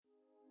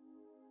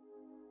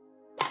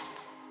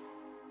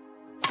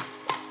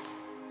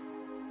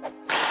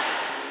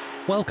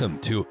Welcome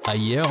to A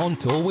Year on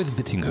Tour with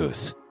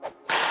Vittinghus.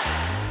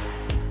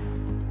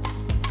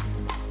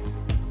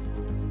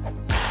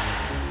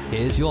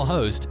 Here's your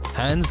host,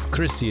 Hans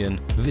Christian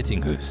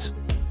Vittinghus.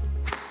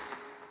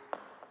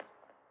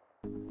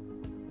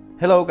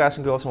 Hello guys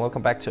and girls, and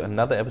welcome back to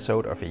another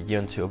episode of A Year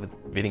on Tour with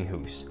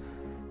Vittinghus.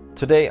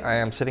 Today I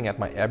am sitting at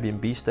my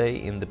Airbnb stay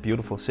in the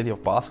beautiful city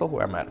of Basel,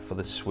 where I'm at for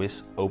the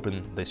Swiss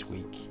Open this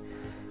week.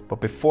 But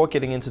before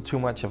getting into too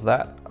much of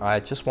that, I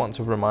just want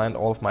to remind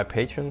all of my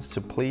patrons to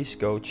please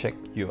go check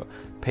your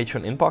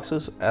Patreon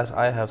inboxes, as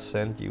I have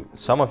sent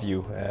some of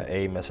you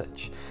a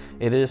message.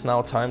 It is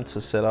now time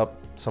to set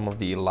up some of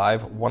the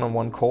live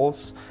one-on-one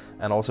calls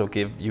and also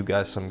give you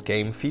guys some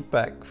game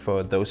feedback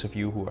for those of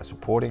you who are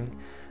supporting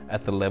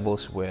at the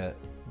levels where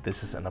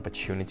this is an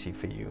opportunity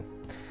for you.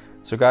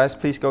 So guys,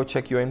 please go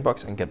check your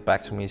inbox and get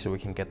back to me so we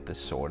can get this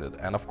sorted.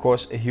 And of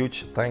course, a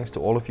huge thanks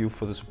to all of you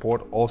for the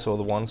support, also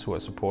the ones who are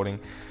supporting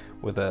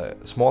with a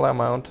smaller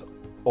amount.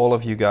 All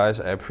of you guys,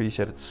 I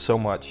appreciate it so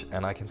much,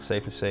 and I can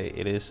safely say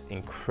it is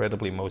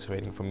incredibly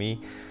motivating for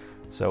me,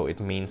 so it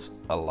means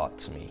a lot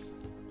to me.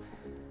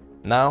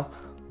 Now,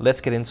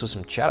 let's get into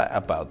some chatter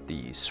about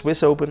the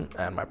Swiss Open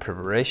and my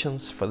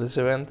preparations for this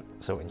event,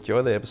 so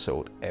enjoy the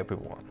episode,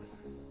 everyone.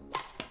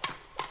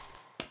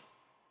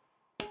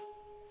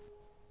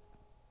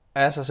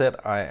 As I said,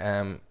 I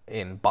am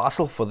in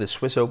Basel for the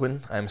Swiss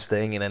Open. I'm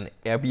staying in an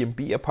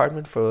Airbnb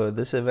apartment for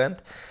this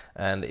event,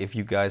 and if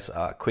you guys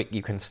are quick,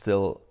 you can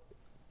still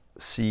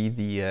see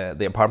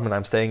the apartment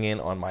I'm staying in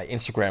on my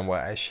Instagram,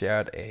 where I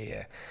shared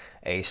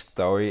a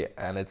story,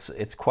 and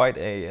it's quite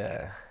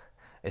a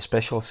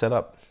special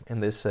setup in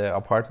this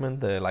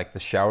apartment. Like the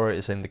shower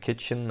is in the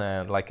kitchen,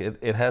 and like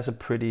it has a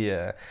pretty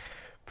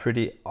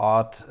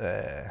odd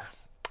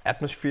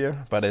atmosphere,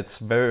 but it's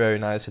very, very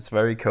nice. It's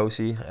very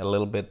cozy, a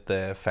little bit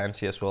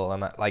fancy as well,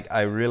 and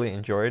I really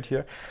enjoy it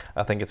here.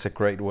 I think it's a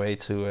great way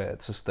to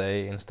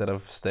stay instead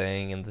of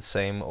staying in the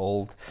same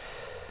old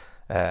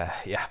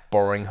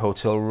boring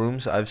hotel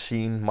rooms. I've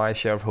seen my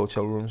share of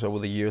hotel rooms over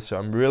the years, so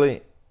I'm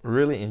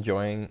really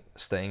enjoying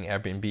staying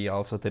Airbnb. I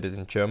also did it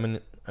in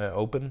German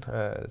Open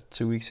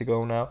 2 weeks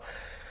ago now,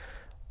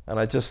 and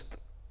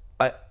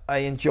I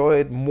enjoy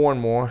it more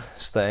and more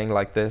staying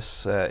like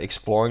this,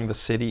 exploring the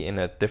city in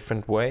a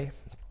different way.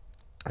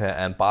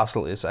 And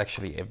Basel is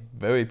actually a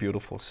very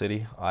beautiful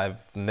city.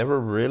 I've never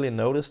really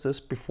noticed this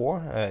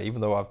before,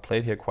 even though I've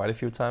played here quite a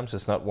few times.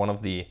 It's not one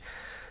of the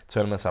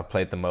tournaments I've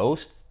played the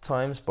most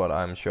times, but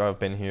I'm sure I've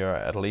been here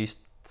at least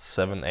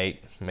 7,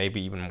 8,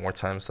 maybe even more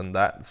times than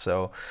that.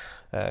 So,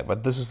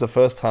 but this is the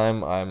first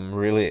time I'm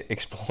really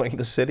exploring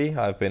the city.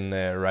 I've been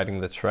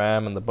riding the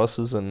tram and the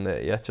buses, and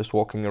just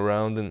walking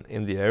around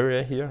in the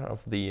area here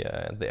of the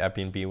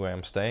Airbnb where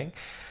I'm staying.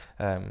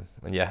 And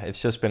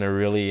it's just been a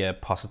really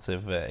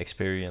positive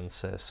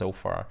experience so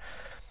far.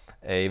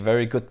 A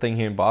very good thing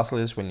here in Basel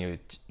is when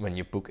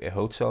you book a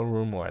hotel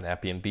room or an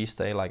Airbnb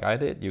stay like I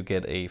did, you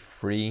get a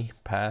free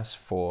pass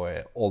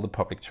for all the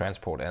public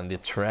transport, and the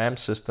tram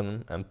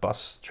system and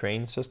bus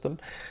train system.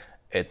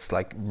 It's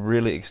like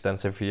really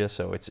extensive here,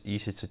 so it's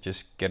easy to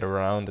just get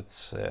around.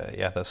 It's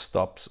there's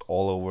stops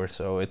all over,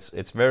 so it's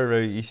very,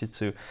 very easy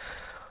to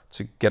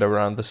get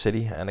around the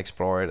city and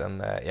explore it.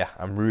 And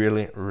I'm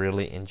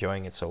really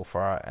enjoying it so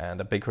far. And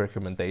a big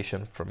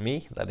recommendation from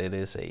me that it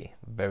is a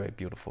very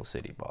beautiful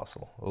city,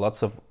 Basel.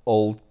 Lots of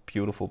old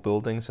beautiful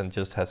buildings, and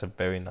just has a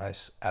very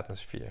nice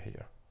atmosphere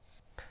here.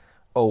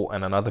 Oh,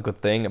 and another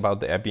good thing about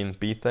the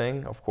Airbnb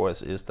thing, of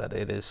course, is that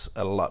it is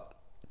a lot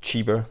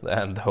cheaper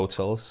than the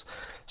hotels.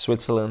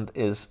 Switzerland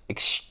is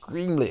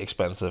extremely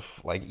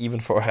expensive, like even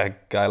for a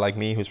guy like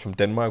me who's from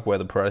Denmark, where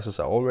the prices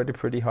are already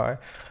pretty high.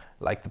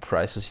 Like the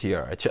prices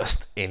here are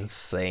just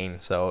insane.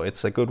 So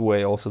it's a good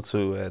way also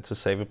to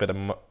save a bit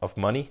of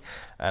money.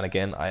 And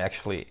again, I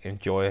actually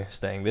enjoy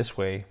staying this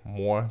way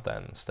more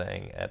than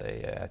staying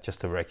at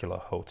just a regular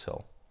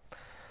hotel.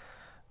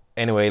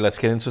 Anyway, let's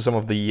get into some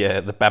of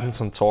the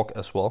badminton talk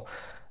as well.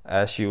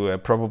 As you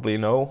probably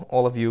know,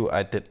 all of you,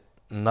 I did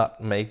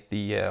not make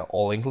the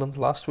All England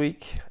last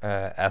week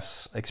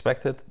as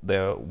expected.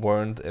 There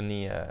weren't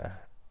any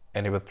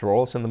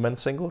withdrawals in the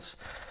men's singles.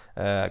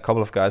 A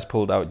couple of guys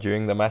pulled out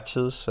during the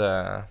matches,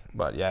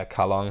 but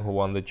Kalong, who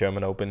won the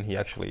German Open, he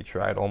actually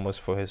tried almost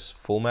for his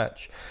full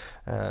match.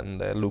 And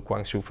Lu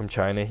Guangzhou from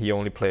China, he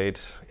only played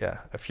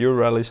a few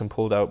rallies and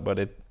pulled out, but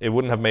it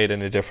wouldn't have made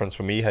any difference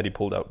for me had he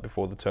pulled out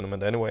before the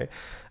tournament anyway,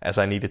 as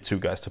I needed 2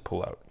 guys to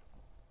pull out.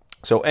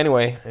 So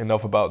anyway,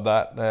 enough about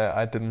that.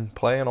 I didn't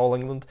play in All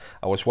England.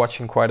 I was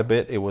watching quite a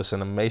bit. It was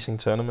an amazing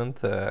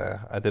tournament.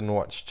 I didn't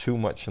watch too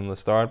much in the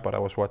start, but I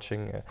was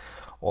watching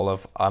all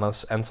of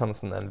Anders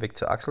Antonsen and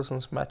Victor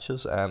Axelsen's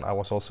matches, and I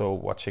was also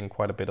watching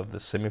quite a bit of the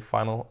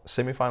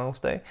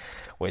semifinals day,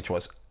 which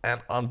was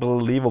an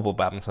unbelievable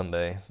badminton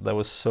day. There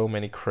was so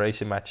many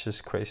crazy matches,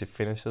 crazy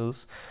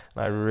finishes,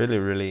 and I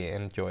really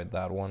enjoyed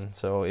that one.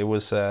 So it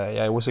was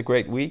it was a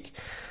great week.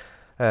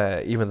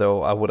 Even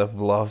though I would have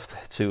loved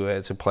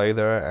to play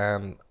there,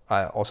 and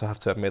I also have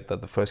to admit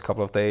that the first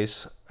couple of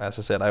days, as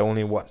I said, I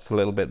only watched a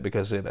little bit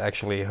because it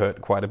actually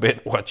hurt quite a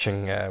bit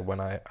watching when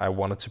I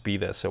wanted to be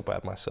there so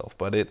bad myself.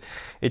 But it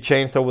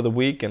changed over the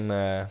week, and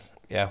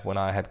when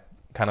I had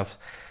kind of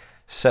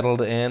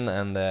settled in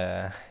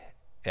and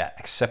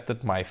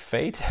accepted my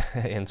fate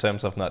in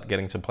terms of not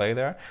getting to play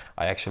there,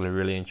 I actually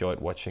really enjoyed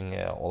watching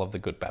all of the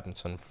good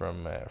badminton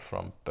from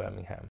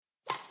Birmingham.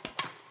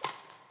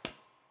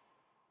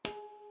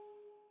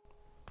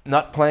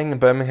 Not playing in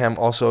Birmingham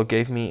also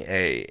gave me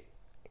a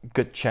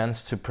good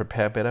chance to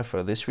prepare better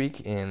for this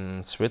week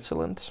in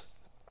Switzerland.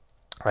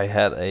 I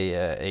had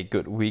a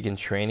good week in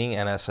training,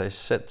 and as I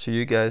said to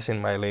you guys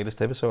in my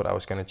latest episode, I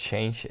was going to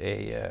change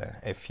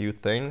a few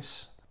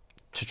things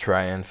to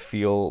try and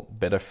feel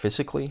better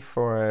physically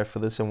for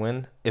this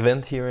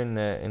event here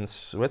in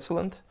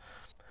Switzerland.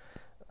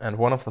 And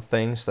one of the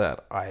things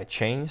that I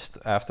changed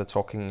after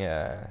talking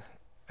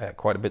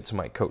quite a bit to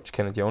my coach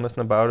Kenneth Jonassen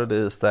about it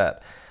is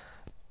that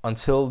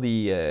until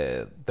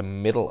the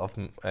middle of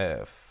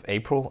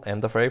April,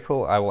 end of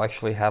April, I will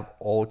actually have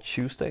all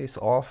Tuesdays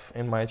off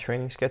in my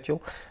training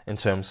schedule in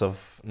terms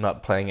of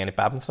not playing any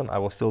badminton. I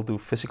will still do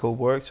physical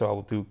work, so I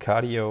will do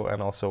cardio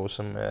and also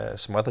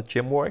some other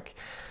gym work.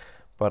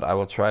 But I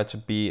will try to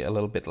be a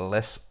little bit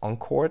less on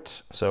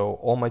court. So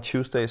all my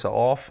Tuesdays are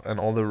off, and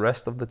all the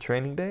rest of the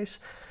training days,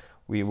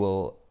 we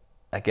will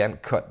again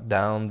cut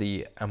down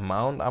the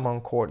amount I'm on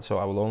court. So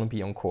I will only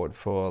be on court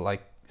for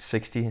like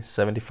 60,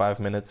 75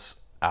 minutes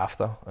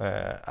after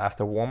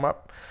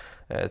warm-up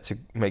to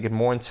make it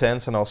more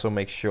intense, and also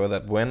make sure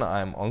that when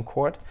I'm on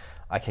court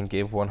I can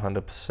give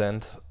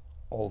 100%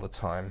 all the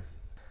time.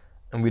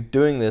 And we're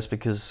doing this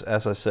because,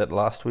 as I said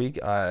last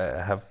week,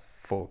 I have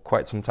for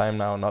quite some time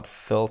now not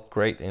felt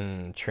great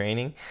in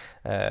training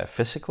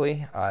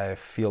physically. I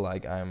feel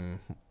like I'm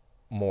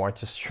more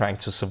just trying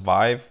to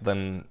survive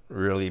than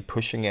really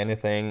pushing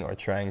anything or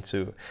trying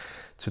to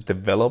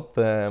develop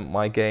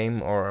my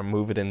game or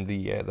move it in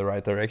the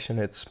right direction.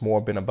 It's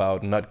more been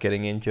about not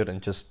getting injured and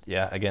just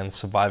again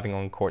surviving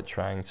on court,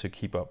 trying to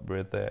keep up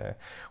with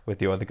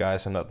the other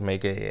guys and not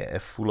make a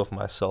fool of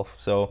myself.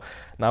 So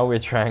now we're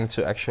trying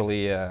to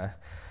actually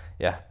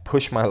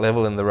push my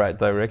level in the right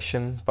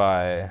direction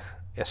by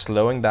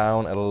slowing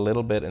down a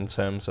little bit in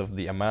terms of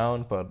the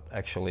amount, but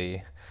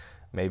actually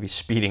maybe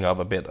speeding up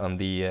a bit on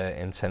the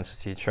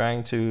intensity,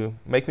 trying to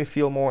make me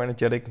feel more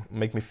energetic,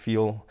 make me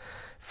feel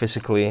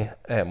physically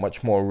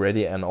much more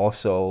ready. And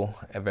also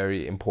a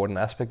very important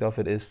aspect of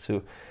it is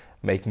to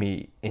make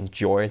me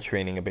enjoy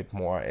training a bit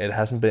more. It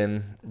hasn't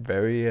been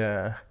very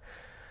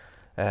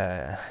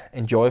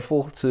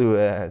enjoyable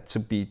to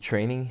be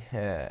training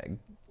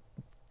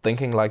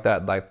thinking like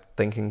that, like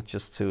thinking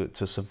just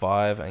to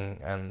survive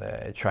and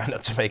try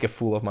not to make a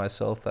fool of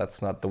myself.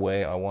 That's not the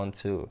way I want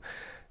to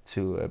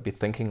be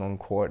thinking on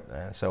court.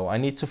 So I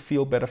need to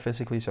feel better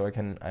physically so I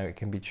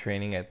can be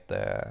training at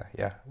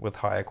with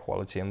higher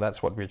quality, and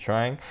that's what we're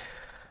trying.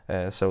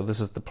 So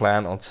this is the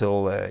plan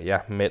until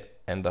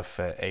end of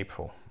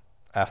April.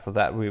 After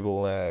that we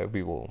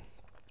will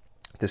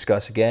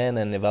discuss again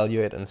and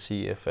evaluate and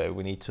see if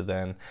we need to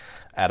then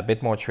add a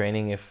bit more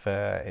training if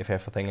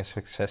everything is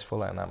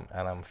successful and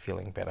I'm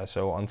feeling better.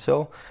 So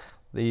until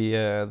the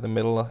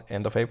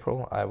end of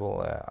April, I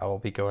will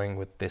be going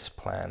with this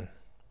plan.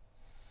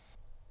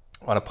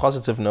 On a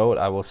positive note,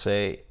 I will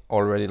say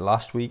already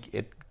last week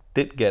it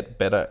did get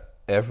better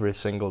every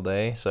single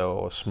day,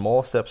 so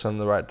small steps in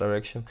the right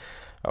direction.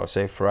 I would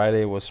say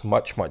Friday was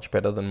much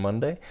better than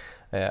Monday.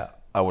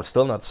 I would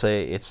still not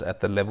say it's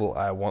at the level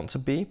I want to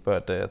be,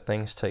 but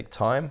things take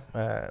time.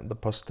 The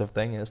positive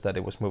thing is that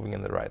it was moving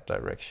in the right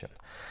direction.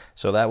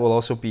 So that will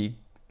also be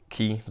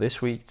key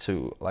this week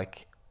to,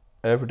 like,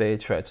 every day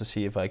try to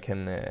see if I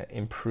can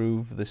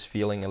improve this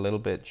feeling a little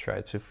bit,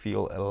 try to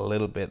feel a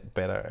little bit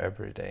better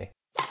every day.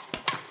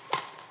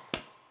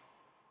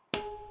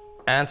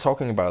 And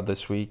talking about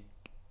this week,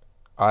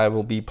 I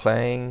will be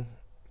playing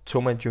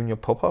Thomas Junior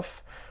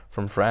Popov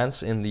from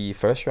France in the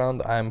first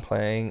round. I'm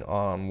playing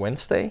on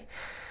Wednesday.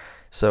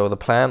 So the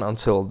plan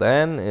until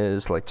then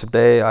is, like,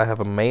 today I have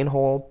a main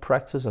hall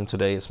practice, and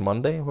today is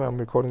Monday where I'm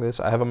recording this.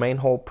 I have a main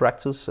hall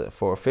practice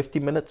for 50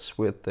 minutes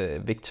with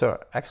Victor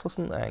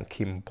Axelsen and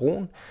Kim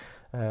Brun.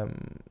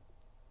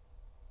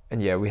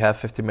 And yeah, we have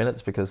 50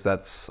 minutes because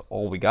that's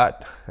all we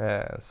got.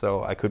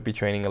 So I could be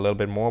training a little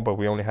bit more, but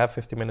we only have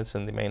 50 minutes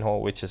in the main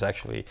hall, which is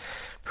actually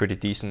pretty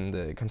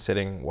decent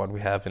considering what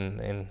we have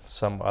in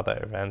some other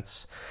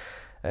events.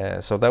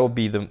 So that will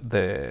be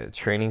the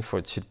training for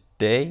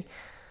today.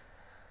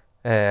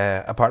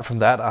 Apart from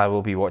that, I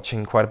will be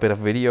watching quite a bit of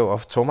video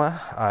of Thomas.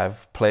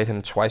 I've played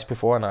him twice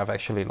before, and I've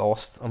actually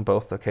lost on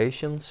both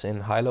occasions,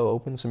 in Hilo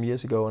Open some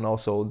years ago and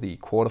also the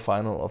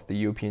quarterfinal of the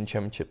European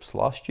Championships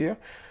last year.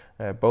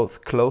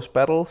 Both close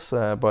battles,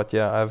 but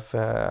yeah,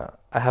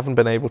 I haven't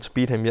been able to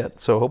beat him yet.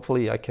 So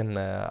hopefully I can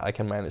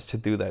manage to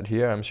do that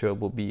here. I'm sure it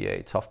will be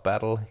a tough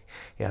battle.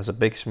 He has a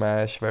big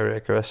smash, very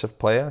aggressive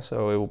player,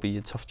 so it will be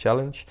a tough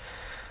challenge.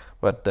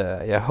 But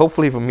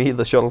hopefully for me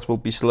the shuttles will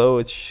be slow.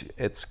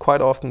 It's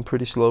quite often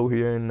pretty slow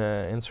here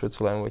in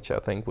Switzerland, which I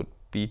think would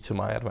be to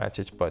my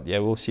advantage. But yeah,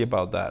 we'll see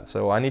about that.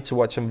 So I need to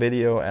watch some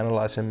video,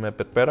 analyze him a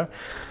bit better.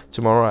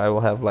 Tomorrow I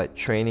will have like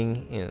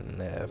training in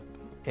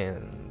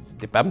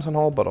the badminton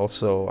hall, but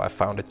also I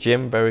found a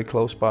gym very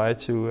close by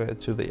to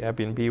the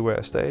Airbnb where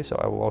I stay. So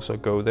I will also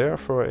go there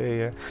for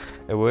a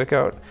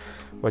workout.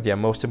 But yeah,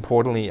 most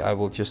importantly, I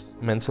will just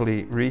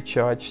mentally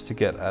recharge to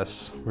get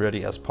as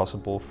ready as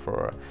possible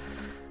for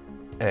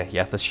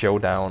the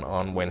showdown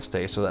on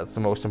Wednesday. So that's the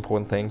most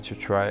important thing, to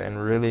try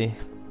and really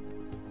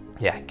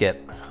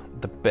get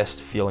the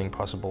best feeling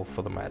possible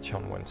for the match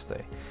on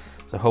Wednesday.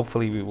 So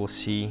hopefully we will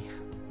see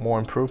more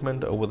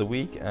improvement over the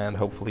week, and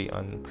hopefully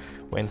on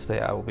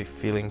Wednesday I will be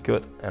feeling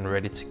good and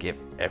ready to give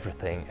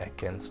everything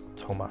against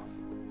Thomas.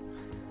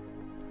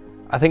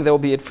 I think that will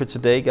be it for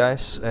today,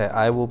 guys.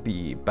 I will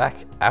be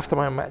back after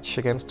my match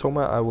against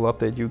Thomas. I will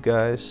update you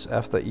guys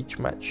after each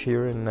match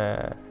here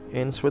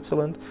in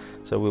Switzerland.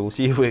 So we will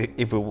see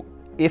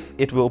if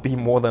it will be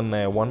more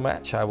than one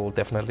match. I will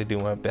definitely do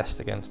my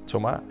best against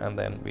Thomas, and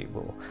then we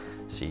will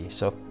see.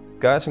 So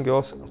guys and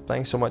girls,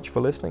 thanks so much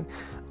for listening.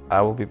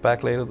 I will be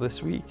back later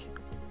this week.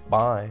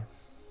 Bye.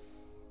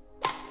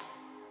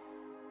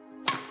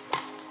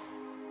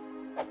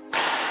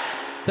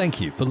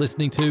 Thank you for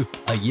listening to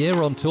A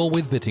Year on Tour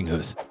with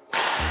Vittinghus.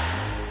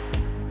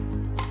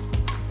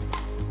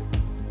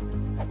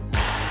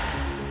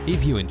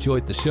 If you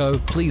enjoyed the show,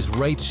 please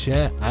rate,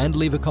 share, and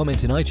leave a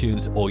comment in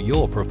iTunes or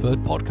your preferred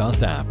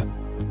podcast app.